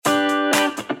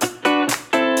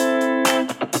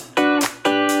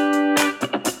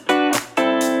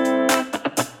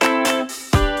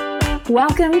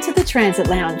Welcome to the Transit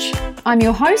Lounge. I'm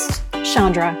your host,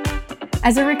 Chandra.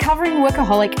 As a recovering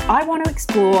workaholic, I want to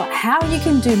explore how you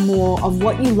can do more of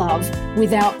what you love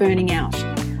without burning out.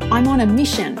 I'm on a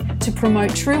mission to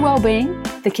promote true well-being,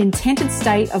 the contented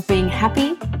state of being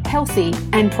happy, healthy,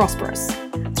 and prosperous.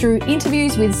 Through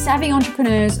interviews with savvy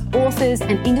entrepreneurs, authors,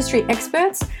 and industry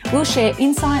experts, we'll share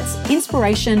insights,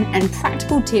 inspiration, and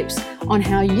practical tips on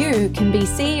how you can be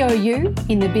CEO you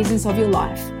in the business of your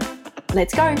life.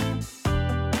 Let's go.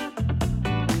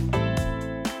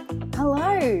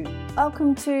 Hello,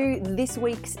 welcome to this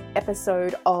week's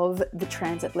episode of the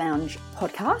Transit Lounge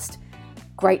podcast.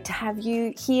 Great to have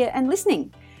you here and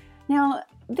listening. Now,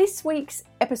 this week's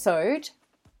episode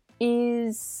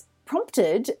is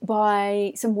prompted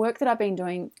by some work that I've been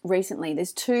doing recently.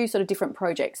 There's two sort of different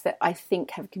projects that I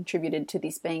think have contributed to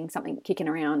this being something kicking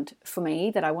around for me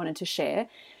that I wanted to share.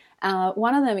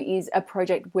 One of them is a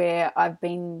project where I've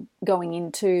been going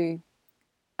into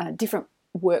a different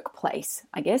workplace,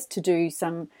 I guess, to do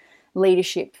some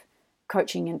leadership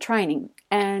coaching and training.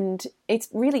 And it's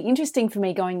really interesting for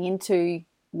me going into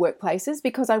workplaces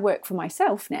because I work for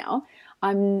myself now.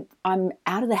 I'm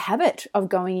out of the habit of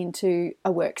going into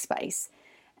a workspace.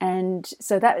 And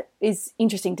so that is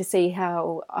interesting to see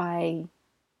how I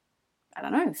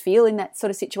feel in that sort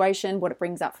of situation, what it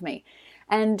brings up for me.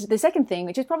 And the second thing,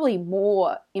 which is probably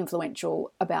more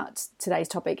influential about today's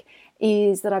topic,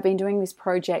 is that I've been doing this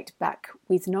project back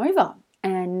with Nova,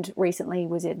 and recently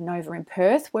was at Nova in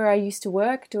Perth, where I used to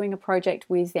work, doing a project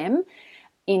with them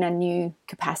in a new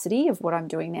capacity of what I'm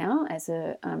doing now as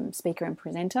a speaker and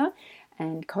presenter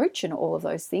and coach and all of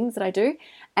those things that I do.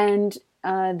 And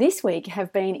this week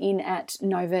have been in at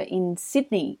Nova in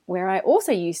Sydney, where I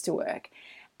also used to work.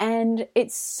 And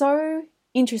it's so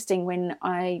interesting when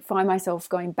I find myself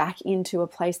going back into a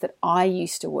place that I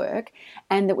used to work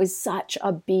and that was such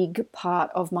a big part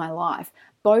of my life.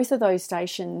 Both of those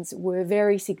stations were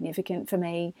very significant for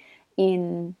me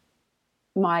in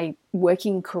my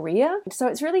working career. So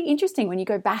it's really interesting when you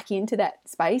go back into that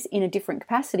space in a different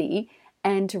capacity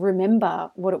and to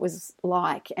remember what it was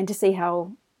like and to see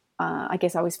how I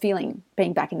guess I was feeling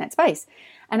being back in that space.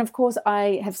 And of course,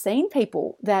 I have seen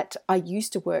people that I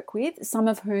used to work with, some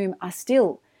of whom are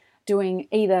still doing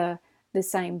either the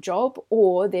same job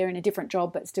or they're in a different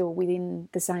job but still within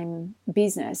the same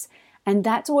business. And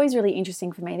that's always really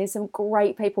interesting for me. There's some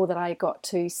great people that I got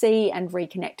to see and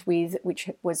reconnect with,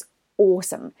 which was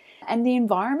awesome. And the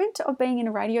environment of being in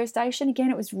a radio station,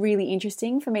 again, it was really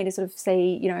interesting for me to sort of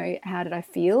see, how did I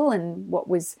feel and what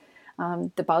was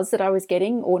the buzz that I was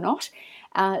getting or not.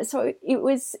 So it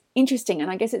was interesting.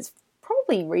 And I guess it's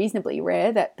probably reasonably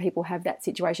rare that people have that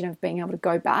situation of being able to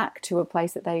go back to a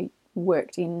place that they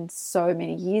worked in so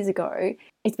many years ago.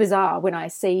 It's bizarre when I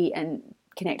see and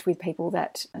connect with people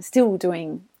that are still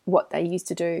doing what they used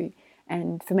to do.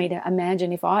 And for me to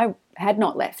imagine if I had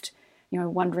not left,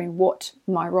 wondering what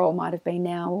my role might have been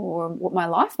now or what my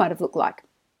life might have looked like.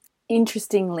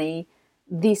 Interestingly,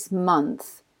 this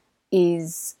month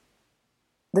is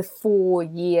the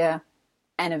 4-year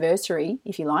anniversary,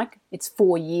 if you like. It's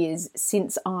 4 years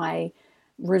since I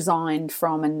resigned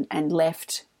from and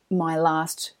left my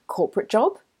last corporate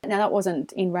job. Now, that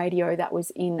wasn't in radio, that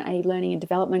was in a learning and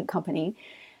development company,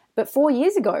 but 4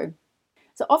 years ago.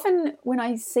 So often when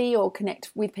I see or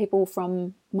connect with people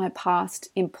from my past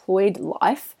employed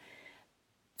life,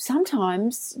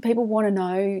 sometimes people want to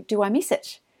know, do I miss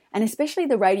it? And especially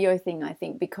the radio thing, I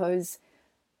think, because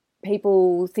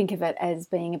people think of it as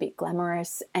being a bit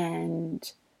glamorous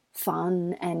and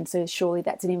fun, and so surely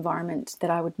that's an environment that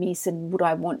I would miss, and would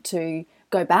I want to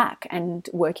go back and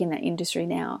work in that industry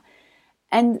now?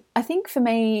 And I think for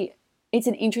me, it's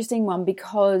an interesting one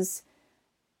because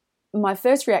my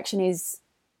first reaction is,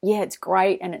 yeah, it's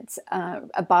great and it's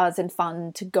a buzz and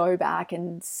fun to go back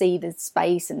and see the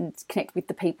space and connect with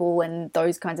the people and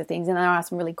those kinds of things. And there are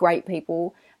some really great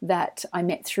people that I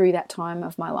met through that time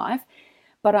of my life.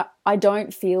 But I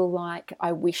don't feel like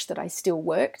I wish that I still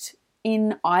worked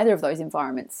in either of those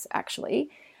environments,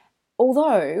 actually.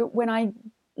 Although, when I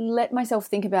let myself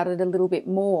think about it a little bit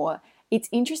more, it's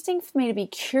interesting for me to be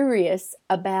curious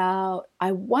about,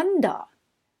 I wonder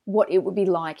what it would be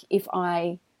like if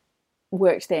I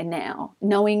worked there now,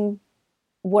 knowing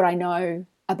what I know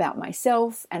about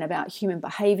myself and about human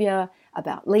behavior,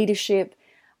 about leadership.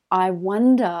 I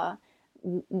wonder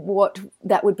what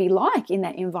that would be like in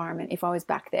that environment if I was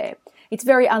back there. It's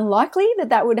very unlikely that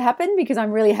that would happen because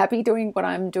I'm really happy doing what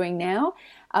I'm doing now.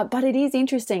 But it is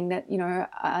interesting that,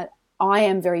 I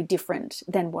am very different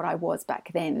than what I was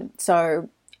back then. So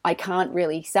I can't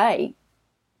really say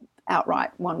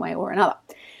outright one way or another.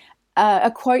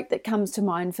 A quote that comes to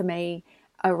mind for me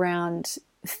around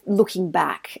looking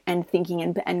back and thinking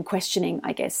and questioning,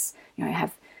 I guess,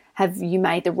 have you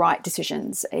made the right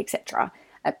decisions, etc.,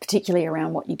 particularly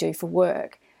around what you do for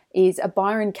work, is a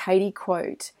Byron Katie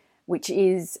quote, which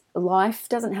is, life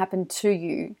doesn't happen to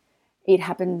you, it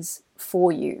happens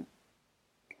for you.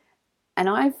 And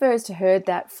I first heard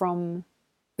that from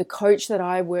the coach that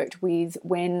I worked with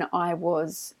when I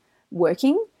was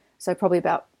working. So probably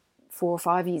about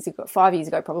 5 years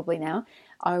ago probably now,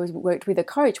 I worked with a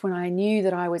coach when I knew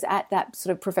that I was at that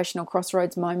sort of professional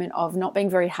crossroads moment of not being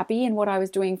very happy in what I was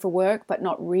doing for work, but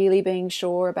not really being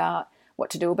sure about what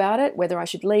to do about it, whether I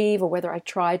should leave or whether I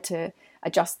tried to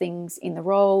adjust things in the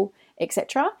role,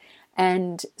 etc.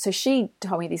 And so she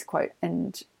told me this quote,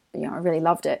 and I really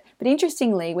loved it. But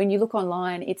interestingly, when you look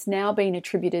online, it's now been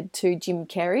attributed to Jim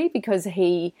Carrey because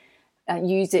he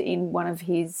used it in one of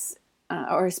his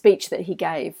or a speech that he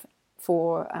gave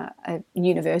for a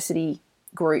university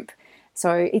group.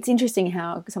 So it's interesting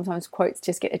how sometimes quotes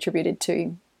just get attributed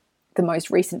to the most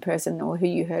recent person or who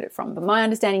you heard it from. But my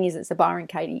understanding is it's a Byron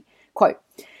Katie quote.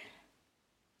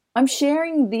 I'm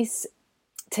sharing this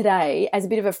today as a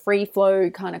bit of a free flow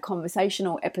kind of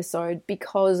conversational episode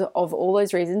because of all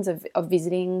those reasons of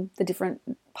visiting the different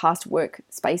past work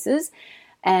spaces,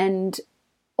 and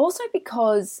also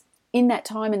because in that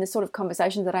time, in the sort of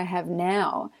conversations that I have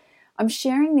now, I'm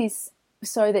sharing this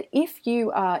so that if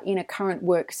you are in a current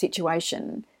work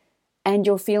situation and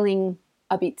you're feeling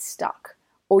a bit stuck,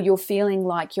 or you're feeling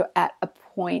like you're at a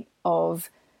point of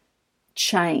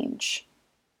change,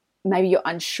 maybe you're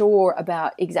unsure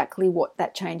about exactly what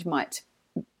that change might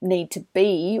need to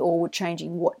be or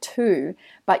changing what to,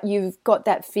 but you've got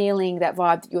that feeling, that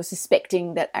vibe that you're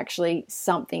suspecting that actually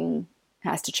something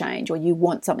has to change or you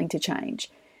want something to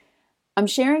change. I'm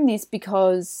sharing this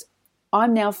because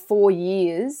I'm now 4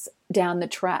 years down the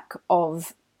track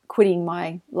of quitting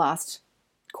my last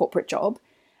corporate job.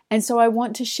 And so I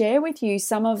want to share with you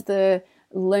some of the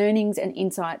learnings and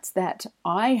insights that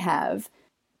I have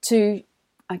to,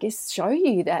 I guess, show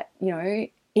you that,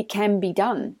 it can be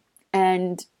done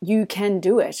and you can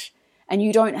do it. And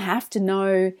you don't have to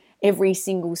know every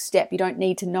single step. You don't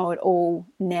need to know it all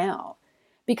now.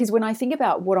 Because when I think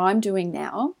about what I'm doing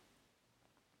now,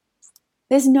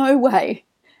 there's no way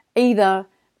either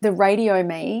the radio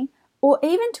me or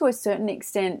even to a certain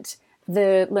extent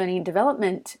the learning and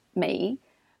development me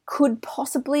could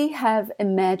possibly have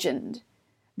imagined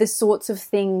the sorts of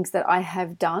things that I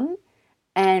have done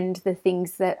and the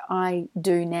things that I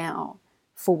do now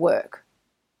for work.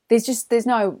 There's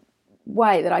no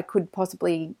way that I could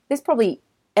possibly, there's probably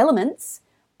elements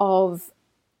of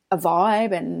a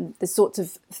vibe and the sorts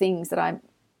of things that I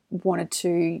wanted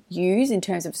to use in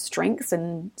terms of strengths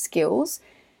and skills,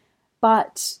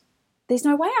 but there's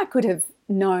no way I could have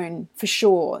known for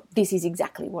sure this is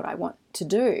exactly what I want to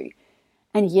do.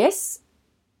 And yes,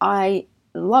 I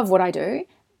love what I do,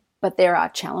 but there are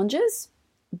challenges.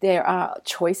 There are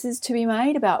choices to be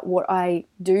made about what I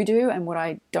do and what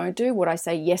I don't do, what I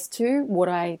say yes to, what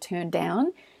I turn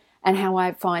down, and how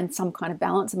I find some kind of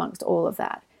balance amongst all of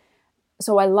that.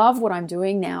 So I love what I'm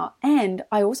doing now, and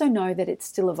I also know that it's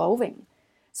still evolving.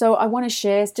 So I want to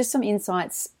share just some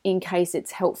insights in case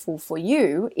it's helpful for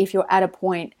you if you're at a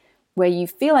point where you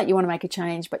feel like you want to make a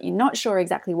change, but you're not sure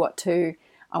exactly what to.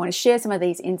 I want to share some of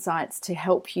these insights to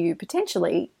help you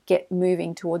potentially get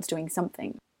moving towards doing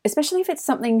something, especially if it's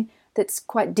something that's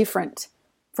quite different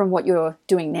from what you're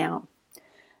doing now.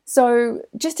 So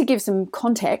just to give some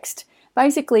context,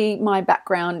 basically my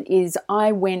background is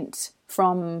I went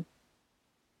from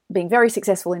being very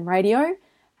successful in radio,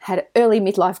 had an early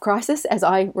midlife crisis, as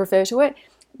I refer to it,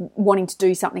 wanting to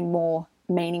do something more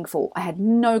meaningful. I had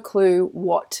no clue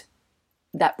what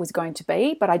that was going to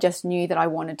be, but I just knew that I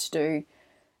wanted to do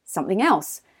something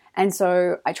else. And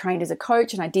so I trained as a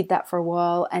coach and I did that for a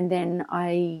while, and then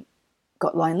I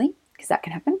got lonely, because that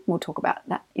can happen. We'll talk about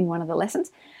that in one of the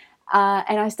lessons.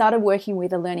 And I started working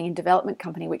with a learning and development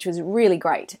company, which was really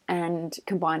great and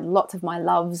combined lots of my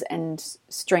loves and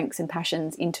strengths and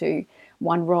passions into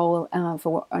one role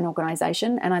for an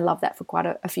organisation. And I loved that for quite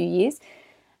a few years.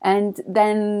 And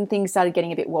then things started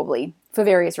getting a bit wobbly for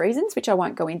various reasons, which I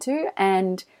won't go into.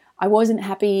 And I wasn't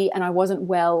happy and I wasn't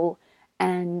well.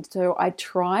 And so I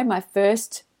tried, my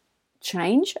first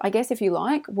change, I guess, if you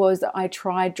like, was that I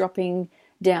tried dropping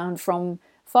down from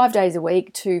 5 days a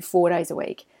week to 4 days a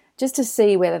week, just to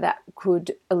see whether that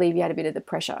could alleviate a bit of the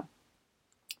pressure.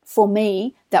 For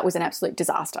me, that was an absolute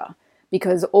disaster,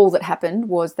 because all that happened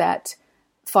was that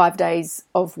 5 days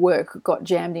of work got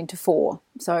jammed into 4.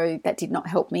 So that did not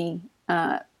help me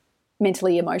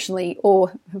mentally, emotionally,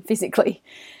 or physically.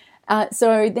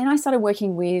 So then I started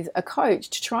working with a coach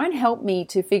to try and help me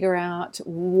to figure out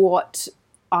what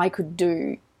I could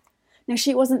do. Now,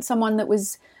 she wasn't someone that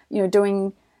was,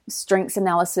 doing strengths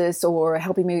analysis or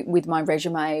helping me with my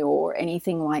resume or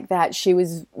anything like that. She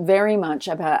was very much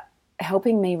about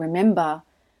helping me remember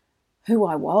who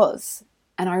I was.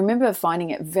 And I remember finding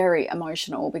it very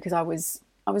emotional because I was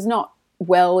not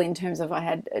well in terms of I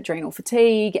had adrenal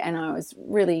fatigue and I was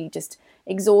really just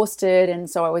exhausted, and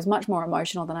so I was much more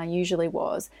emotional than I usually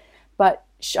was. But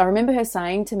I remember her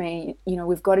saying to me,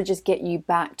 we've got to just get you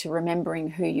back to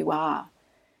remembering who you are.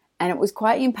 And it was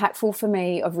quite impactful for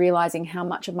me of realizing how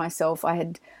much of myself I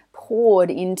had poured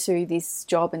into this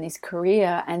job and this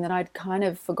career, and that I'd kind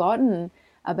of forgotten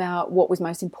about what was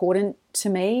most important to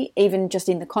me, even just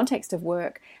in the context of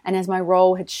work. And as my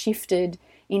role had shifted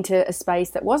into a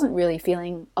space that wasn't really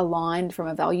feeling aligned from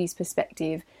a values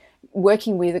perspective,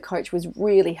 working with a coach was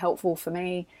really helpful for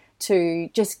me to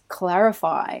just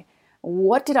clarify,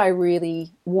 what did I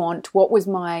really want? What was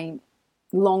my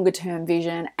longer term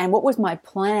vision, and what was my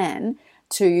plan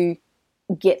to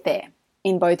get there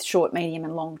in both short, medium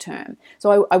and long term?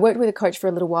 So I worked with a coach for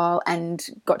a little while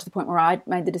and got to the point where I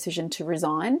made the decision to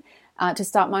resign to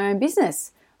start my own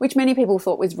business, which many people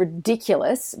thought was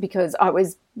ridiculous because I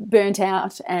was burnt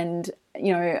out and,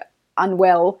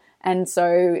 unwell. And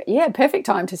so, perfect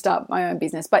time to start my own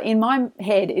business. But in my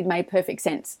head, it made perfect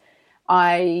sense.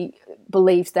 I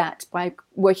believed that by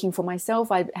working for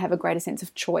myself, I have a greater sense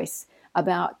of choice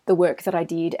about the work that I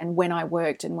did and when I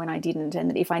worked and when I didn't. And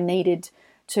that if I needed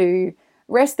to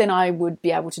rest, then I would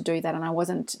be able to do that. And I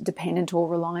wasn't dependent or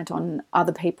reliant on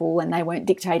other people, and they weren't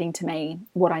dictating to me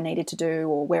what I needed to do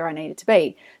or where I needed to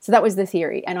be. So that was the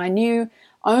theory. And I knew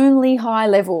only high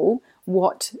level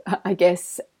what I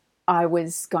guess I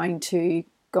was going to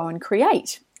go and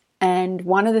create. And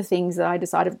one of the things that I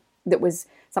decided that was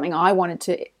something I wanted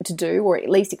to do, or at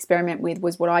least experiment with,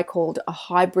 was what I called a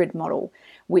hybrid model,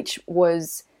 which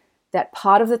was that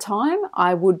part of the time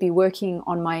I would be working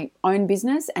on my own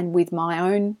business and with my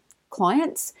own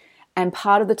clients, and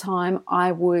part of the time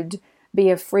I would be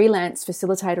a freelance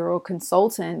facilitator or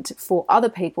consultant for other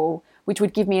people, which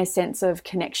would give me a sense of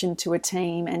connection to a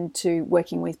team and to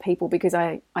working with people, because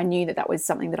I knew that was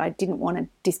something that I didn't want to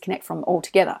disconnect from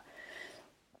altogether.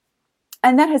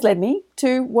 And that has led me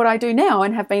to what I do now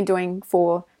and have been doing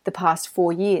for the past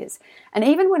 4 years. And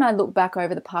even when I look back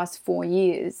over the past 4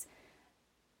 years,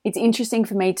 it's interesting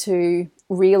for me to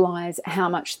realize how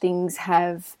much things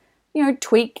have,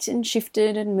 tweaked and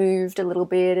shifted and moved a little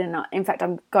bit. And in fact,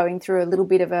 I'm going through a little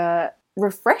bit of a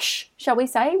refresh, shall we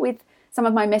say, with some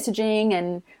of my messaging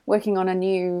and working on a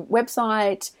new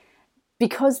website,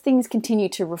 because things continue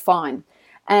to refine.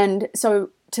 And so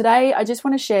today I just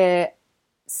want to share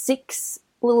 6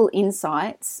 little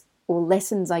insights or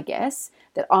lessons, I guess,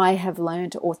 that I have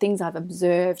learned, or things I've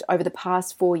observed over the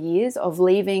past 4 years of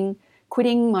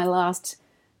quitting my last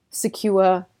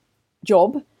secure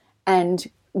job and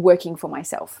working for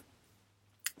myself.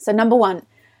 So number 1,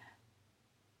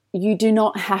 you do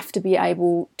not have to be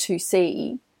able to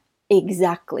see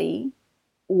exactly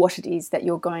what it is that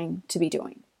you're going to be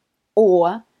doing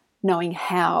or knowing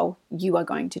how you are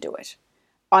going to do it.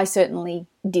 I certainly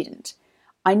didn't.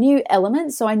 I knew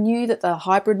elements, so I knew that the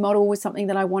hybrid model was something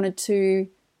that I wanted to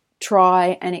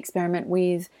try and experiment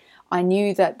with. I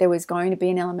knew that there was going to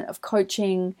be an element of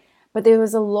coaching, but there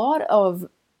was a lot of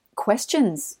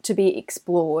questions to be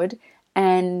explored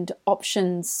and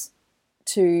options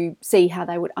to see how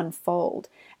they would unfold.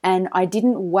 And I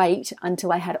didn't wait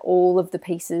until I had all of the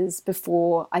pieces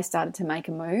before I started to make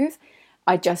a move.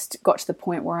 I just got to the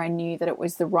point where I knew that it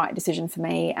was the right decision for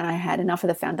me, and I had enough of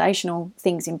the foundational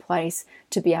things in place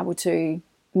to be able to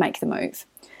make the move.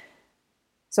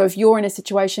 So if you're in a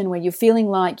situation where you're feeling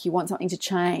like you want something to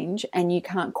change and you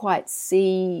can't quite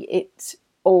see it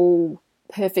all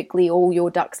perfectly, all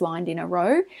your ducks lined in a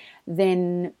row,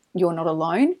 then you're not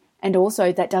alone. And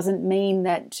also that doesn't mean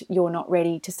that you're not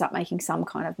ready to start making some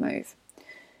kind of move.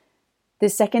 The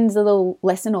second little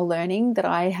lesson or learning that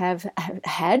I have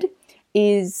had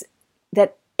is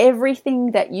that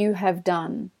everything that you have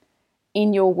done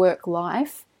in your work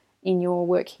life, in your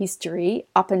work history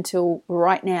up until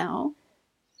right now,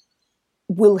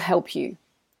 will help you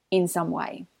in some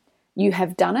way. You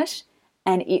have done it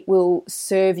and it will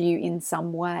serve you in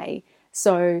some way.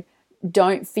 So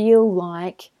don't feel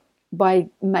like by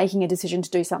making a decision to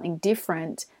do something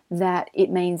different that it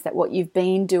means that what you've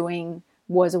been doing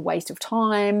was a waste of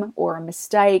time or a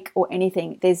mistake or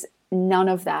anything. There's none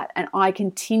of that. And I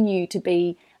continue to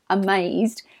be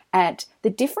amazed at the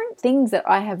different things that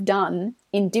I have done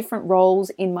in different roles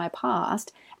in my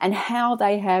past and how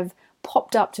they have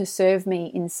popped up to serve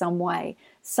me in some way.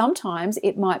 Sometimes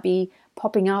it might be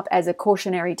popping up as a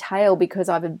cautionary tale because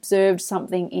I've observed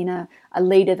something in a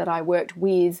leader that I worked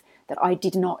with that I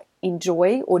did not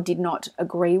enjoy or did not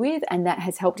agree with, and that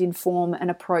has helped inform an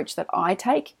approach that I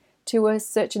take to a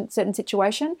certain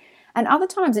situation. And other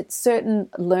times it's certain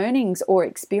learnings or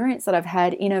experience that I've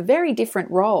had in a very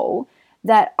different role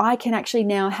that I can actually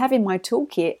now have in my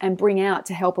toolkit and bring out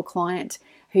to help a client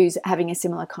who's having a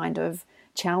similar kind of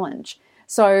challenge.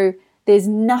 So there's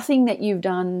nothing that you've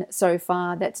done so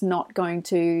far that's not going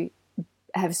to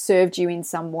have served you in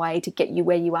some way to get you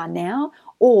where you are now,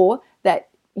 or that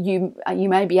you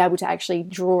may be able to actually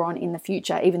draw on in the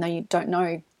future, even though you don't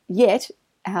know yet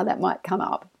how that might come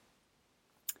up.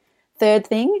 Third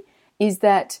thing is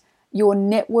that your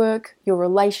network, your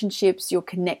relationships, your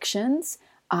connections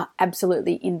are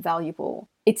absolutely invaluable.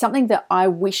 It's something that I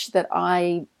wish that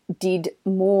I did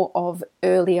more of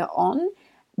earlier on,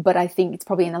 but I think it's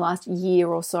probably in the last year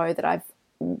or so that I've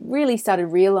really started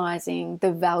realizing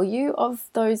the value of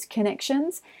those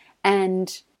connections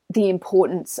and the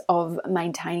importance of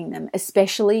maintaining them,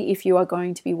 especially if you are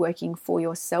going to be working for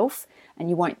yourself and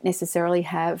you won't necessarily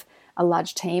have a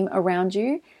large team around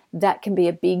you. That can be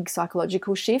a big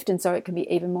psychological shift, and so it can be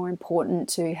even more important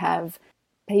to have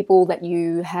people that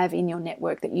you have in your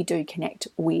network that you do connect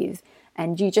with,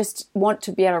 and you just want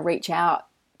to be able to reach out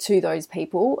to those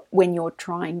people when you're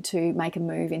trying to make a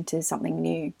move into something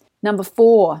new. Number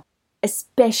 4,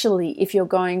 especially if you're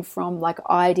going from, like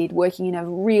I did, working in a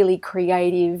really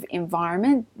creative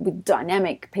environment with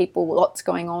dynamic people, lots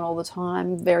going on all the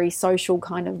time, very social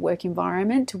kind of work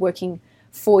environment, to working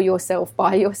for yourself,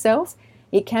 by yourself,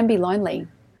 it can be lonely.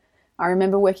 I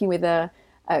remember working with a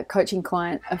coaching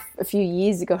client a few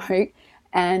years ago,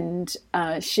 and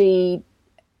she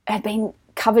had been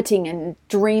coveting and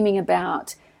dreaming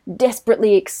about,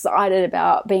 desperately excited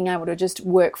about being able to just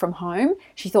work from home.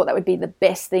 She thought that would be the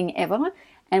best thing ever.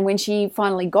 And when she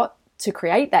finally got to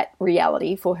create that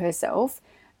reality for herself,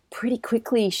 pretty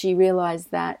quickly she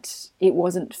realized that it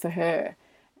wasn't for her.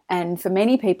 And for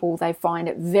many people, they find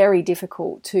it very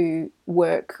difficult to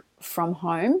work from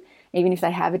home, even if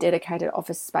they have a dedicated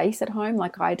office space at home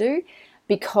like I do,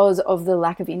 because of the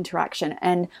lack of interaction.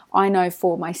 And I know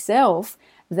for myself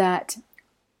that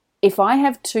if I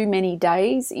have too many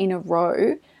days in a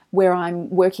row where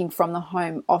I'm working from the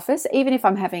home office, even if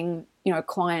I'm having,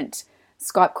 client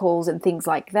Skype calls and things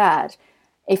like that,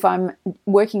 if I'm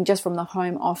working just from the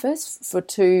home office for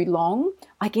too long,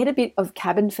 I get a bit of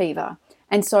cabin fever.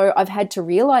 And so I've had to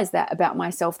realize that about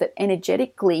myself, that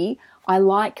energetically I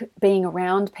like being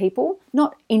around people,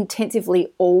 not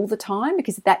intensively all the time,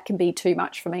 because that can be too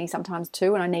much for me sometimes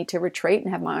too, and I need to retreat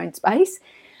and have my own space.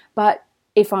 But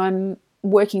if I'm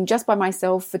working just by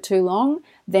myself for too long,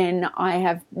 then I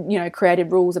have,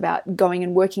 created rules about going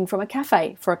and working from a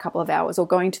cafe for a couple of hours, or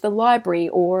going to the library,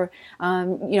 or,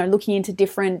 looking into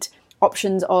different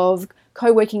options of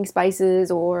co-working spaces,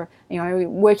 or,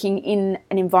 working in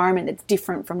an environment that's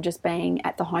different from just being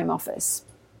at the home office.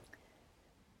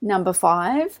 Number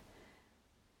 5,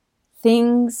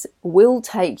 things will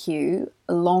take you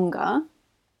longer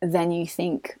than you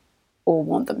think or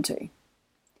want them to.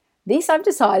 This, I've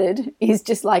decided, is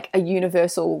just like a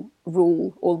universal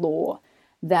rule or law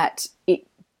that it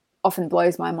often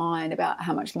blows my mind about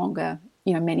how much longer,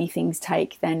 many things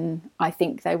take than I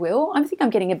think they will. I think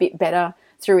I'm getting a bit better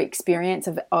through experience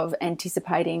of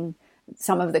anticipating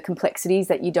some of the complexities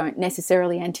that you don't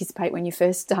necessarily anticipate when you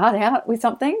first start out with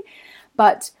something.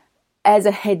 But as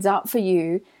a heads up for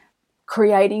you,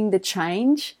 creating the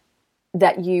change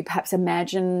that you perhaps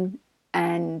imagine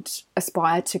and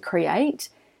aspire to create,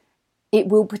 it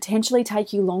will potentially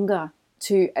take you longer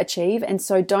to achieve. And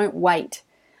so don't wait.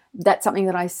 That's something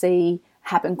that I see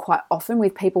happen quite often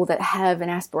with people that have an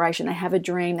aspiration, they have a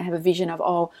dream, they have a vision of,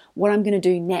 what I'm going to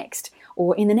do next,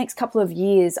 or in the next couple of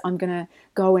years, I'm going to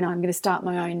go and I'm going to start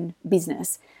my own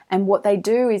business. And what they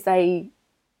do is they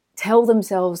tell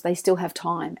themselves they still have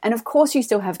time. And of course you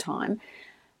still have time.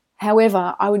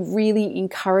 However, I would really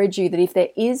encourage you that if there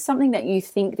is something that you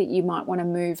think that you might want to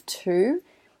move to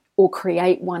or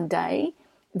create one day,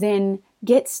 then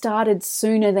get started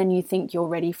sooner than you think you're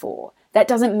ready for. That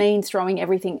doesn't mean throwing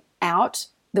everything out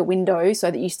the window so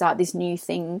that you start this new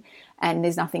thing and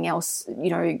there's nothing else,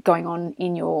 going on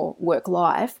in your work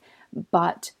life.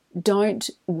 But don't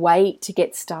wait to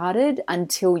get started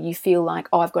until you feel like,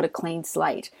 I've got a clean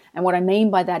slate. And what I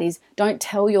mean by that is, don't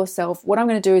tell yourself, what I'm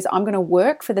going to do is I'm going to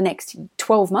work for the next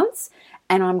 12 months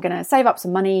and I'm going to save up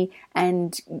some money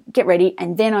and get ready,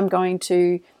 and then I'm going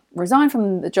to resign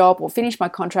from the job or finish my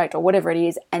contract or whatever it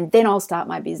is, and then I'll start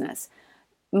my business.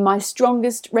 my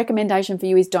strongest recommendation for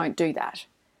you is don't do that.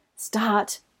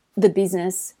 Start the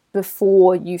business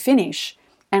before you finish.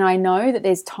 And I know that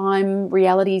there's time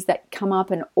realities that come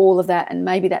up and all of that, and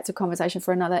maybe that's a conversation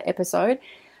for another episode,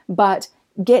 but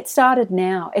get started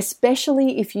now,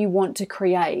 especially if you want to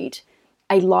create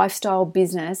a lifestyle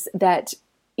business that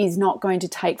is not going to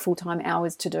take full-time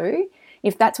hours to do.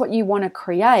 If that's what you want to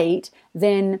create,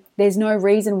 then there's no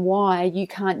reason why you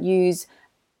can't use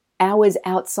hours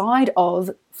outside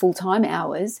of full-time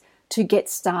hours to get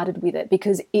started with it,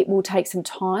 because it will take some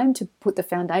time to put the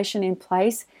foundation in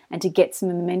place and to get some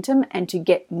momentum and to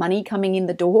get money coming in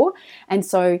the door. And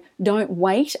so don't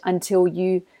wait until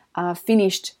you are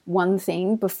finished one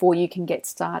thing before you can get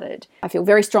started. I feel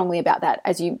very strongly about that,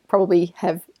 as you probably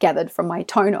have gathered from my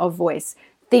tone of voice.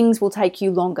 Things will take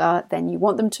you longer than you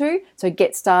want them to, so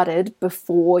get started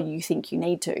before you think you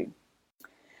need to.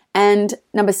 And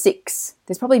number 6,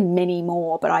 there's probably many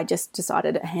more, but I just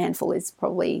decided a handful is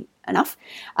probably enough.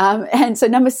 And so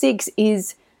number 6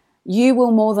 is you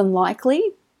will more than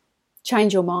likely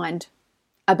change your mind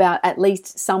about at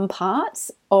least some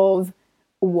parts of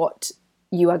what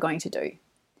you are going to do.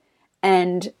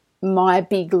 And my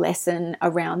big lesson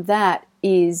around that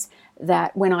is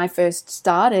that when I first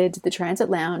started the Transit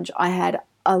Lounge, I had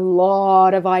a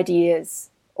lot of ideas,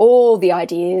 all the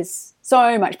ideas,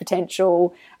 so much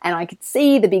potential, and I could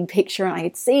see the big picture and I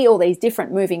could see all these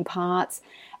different moving parts.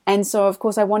 And so, of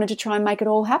course, I wanted to try and make it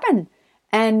all happen,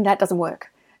 and that doesn't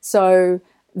work. So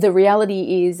the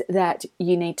reality is that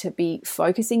you need to be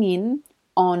focusing in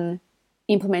on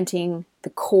implementing the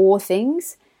core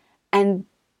things, and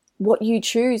what you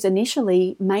choose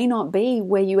initially may not be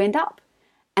where you end up,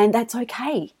 and that's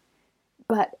okay.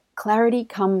 But clarity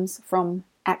comes from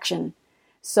action.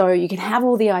 So you can have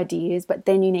all the ideas, but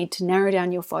then you need to narrow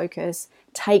down your focus,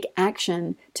 take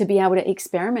action to be able to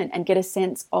experiment and get a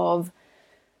sense of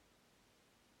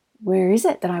where is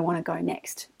it that I want to go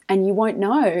next. And you won't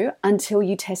know until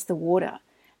you test the water.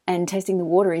 And testing the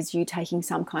water is you taking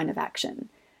some kind of action.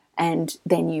 And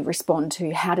then you respond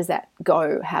to how does that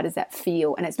go? How does that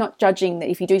feel? And it's not judging that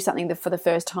if you do something for the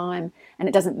first time and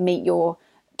it doesn't meet your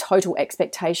total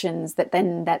expectations, that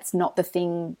then that's not the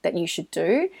thing that you should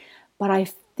do. But I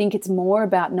think it's more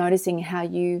about noticing how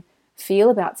you feel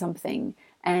about something,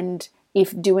 and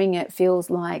if doing it feels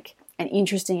like an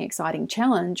interesting, exciting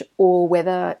challenge, or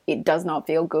whether it does not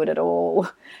feel good at all.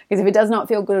 Because if it does not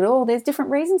feel good at all, there's different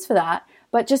reasons for that.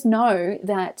 But just know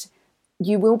that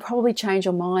you will probably change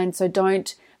your mind. So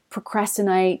don't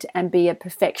procrastinate and be a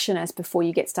perfectionist before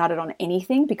you get started on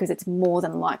anything, because it's more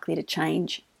than likely to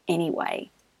change anyway.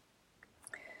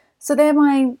 So they're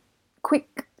my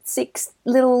quick 6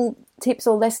 little tips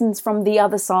or lessons from the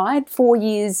other side, 4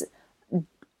 years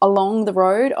along the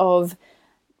road of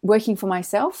working for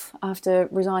myself after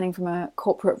resigning from a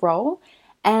corporate role.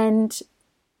 And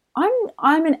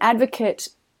I'm an advocate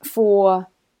for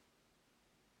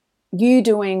you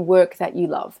doing work that you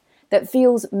love, that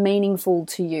feels meaningful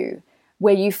to you,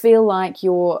 where you feel like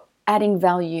you're adding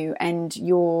value and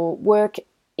your work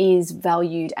is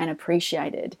valued and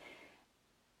appreciated,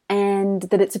 and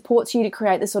that it supports you to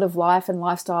create the sort of life and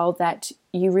lifestyle that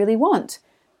you really want.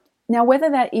 Now, whether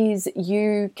that is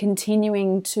you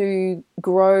continuing to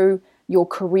grow your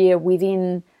career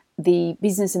within the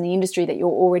business and the industry that you're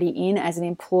already in as an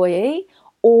employee,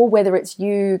 or whether it's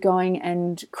you going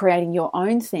and creating your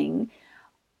own thing,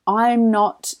 I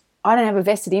don't have a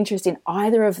vested interest in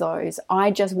either of those. I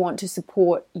just want to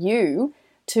support you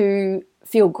to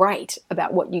feel great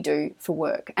about what you do for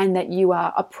work, and that you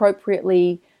are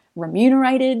appropriately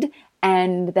remunerated,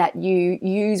 and that you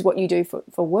use what you do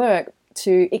for work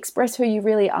to express who you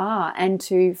really are and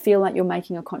to feel like you're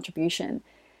making a contribution.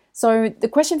 So the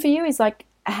question for you is like,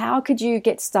 how could you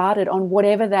get started on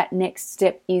whatever that next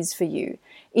step is for you?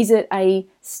 Is it a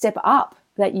step up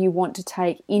that you want to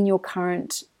take in your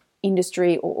current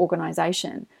industry or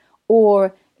organization?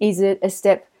 Or is it a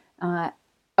step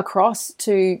across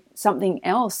to something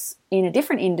else in a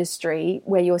different industry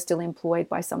where you're still employed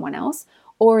by someone else?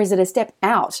 Or is it a step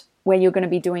out where you're going to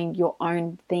be doing your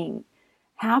own thing?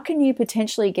 How can you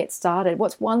potentially get started?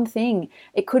 What's one thing?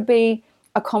 It could be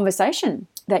a conversation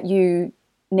that you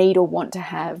need or want to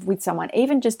have with someone,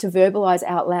 even just to verbalize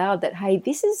out loud that, hey,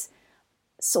 this is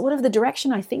sort of the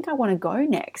direction I think I want to go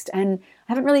next. And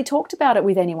I haven't really talked about it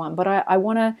with anyone, but I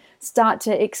want to start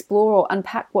to explore or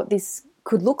unpack what this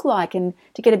could look like, and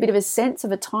to get a bit of a sense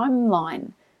of a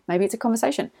timeline. Maybe it's a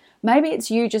conversation. Maybe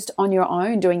it's you just on your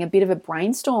own doing a bit of a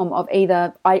brainstorm of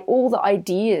either all the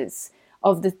ideas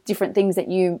of the different things that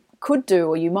you could do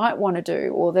or you might want to do,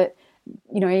 or that,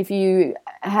 if you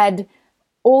had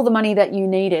all the money that you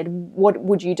needed, what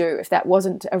would you do if that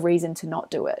wasn't a reason to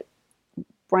not do it?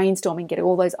 Brainstorming, get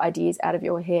all those ideas out of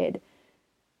your head.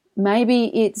 Maybe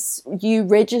it's you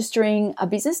registering a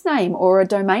business name or a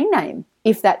domain name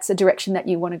if that's a direction that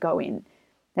you want to go in.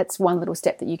 That's one little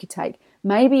step that you could take.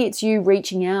 Maybe it's you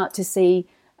reaching out to see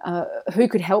who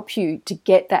could help you to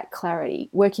get that clarity,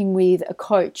 working with a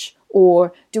coach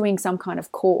or doing some kind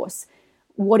of course.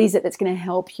 What is it that's going to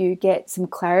help you get some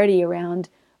clarity around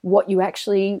what you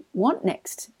actually want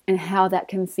next and how that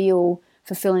can feel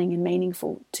fulfilling and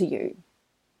meaningful to you?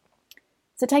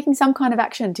 So taking some kind of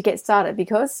action to get started,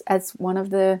 because as one of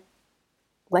the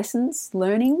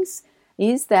learnings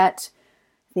is that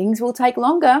things will take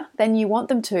longer than you want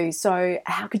them to. So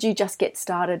how could you just get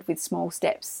started with small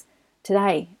steps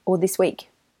today or this week?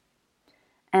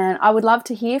 And I would love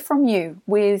to hear from you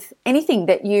with anything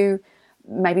that you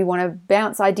maybe want to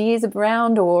bounce ideas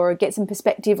around or get some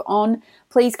perspective on.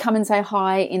 Please come and say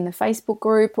hi in the Facebook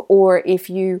group, or if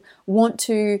you want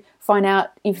to find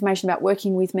out information about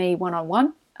working with me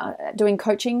one-on-one, doing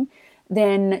coaching,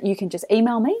 then you can just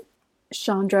email me,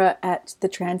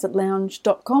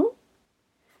 Chandra@thetransitlounge.com,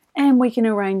 and we can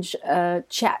arrange a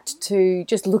chat to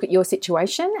just look at your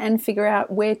situation and figure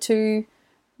out where to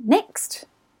next.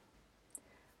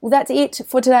 Well, that's it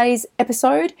for today's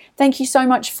episode. Thank you so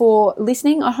much for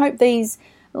listening. I hope these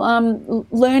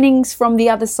learnings from the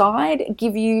other side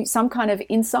give you some kind of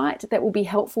insight that will be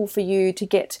helpful for you to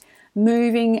get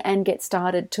moving and get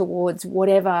started towards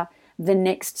whatever the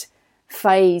next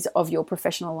phase of your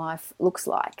professional life looks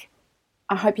like.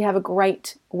 I hope you have a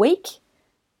great week,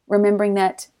 remembering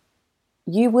that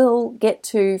you will get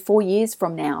to 4 years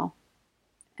from now.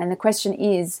 And the question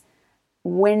is,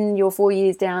 when you're 4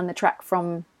 years down the track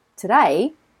from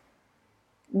today,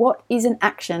 what is an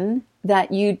action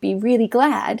that you'd be really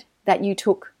glad that you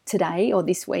took today or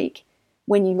this week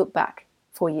when you look back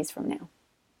 4 years from now?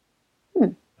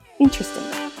 Interesting.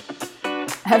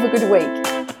 Have a good week.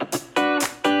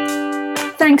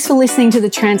 Thanks for listening to the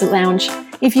Transit Lounge.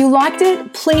 If you liked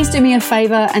it, please do me a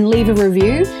favor and leave a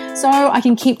review so I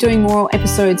can keep doing more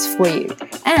episodes for you.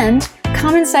 And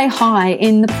come and say hi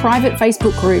in the private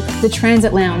Facebook group, The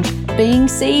Transit Lounge, being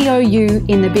CEO you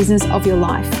in the business of your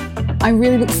life. I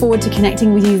really look forward to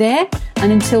connecting with you there.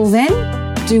 And until then,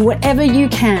 do whatever you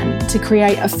can to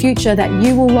create a future that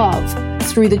you will love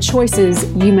through the choices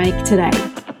you make today.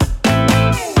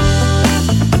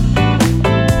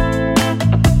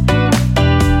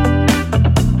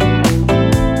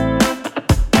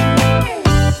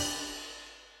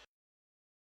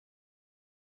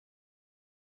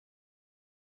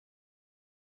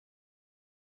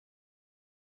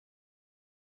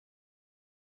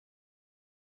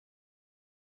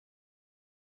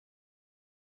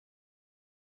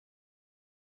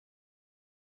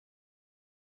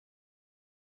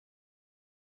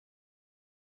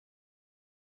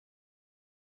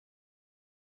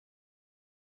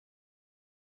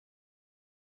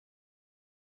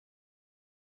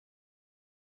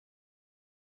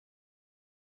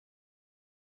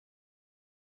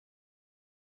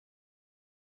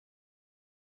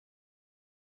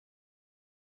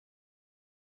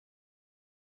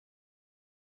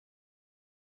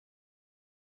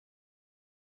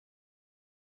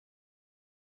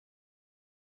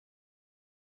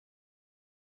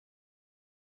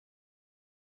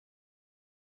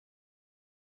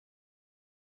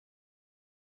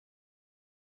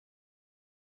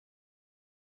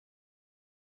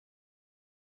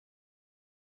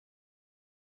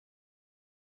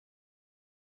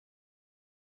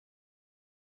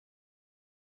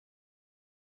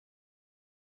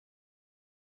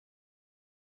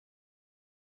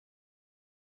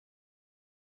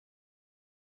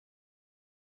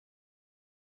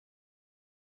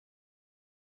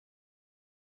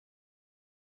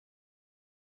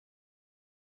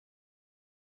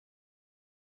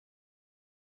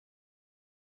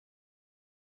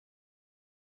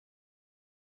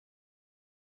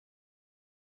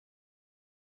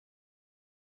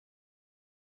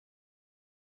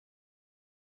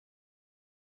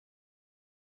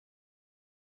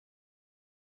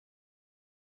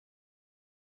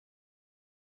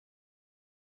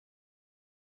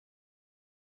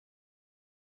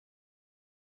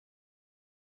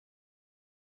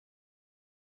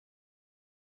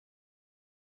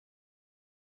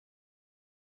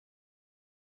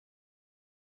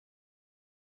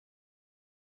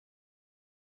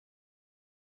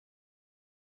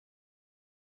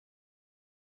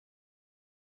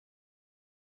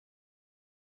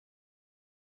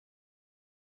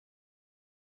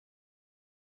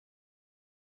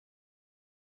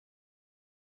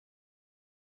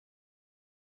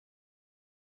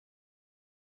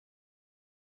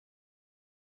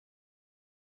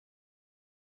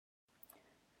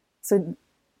 So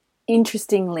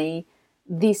interestingly,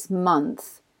 this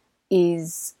month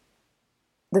is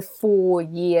the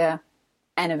 4-year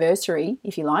anniversary,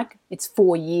 if you like. It's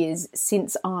 4 years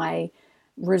since I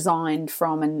resigned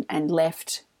from and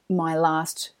left my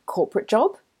last corporate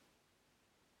job.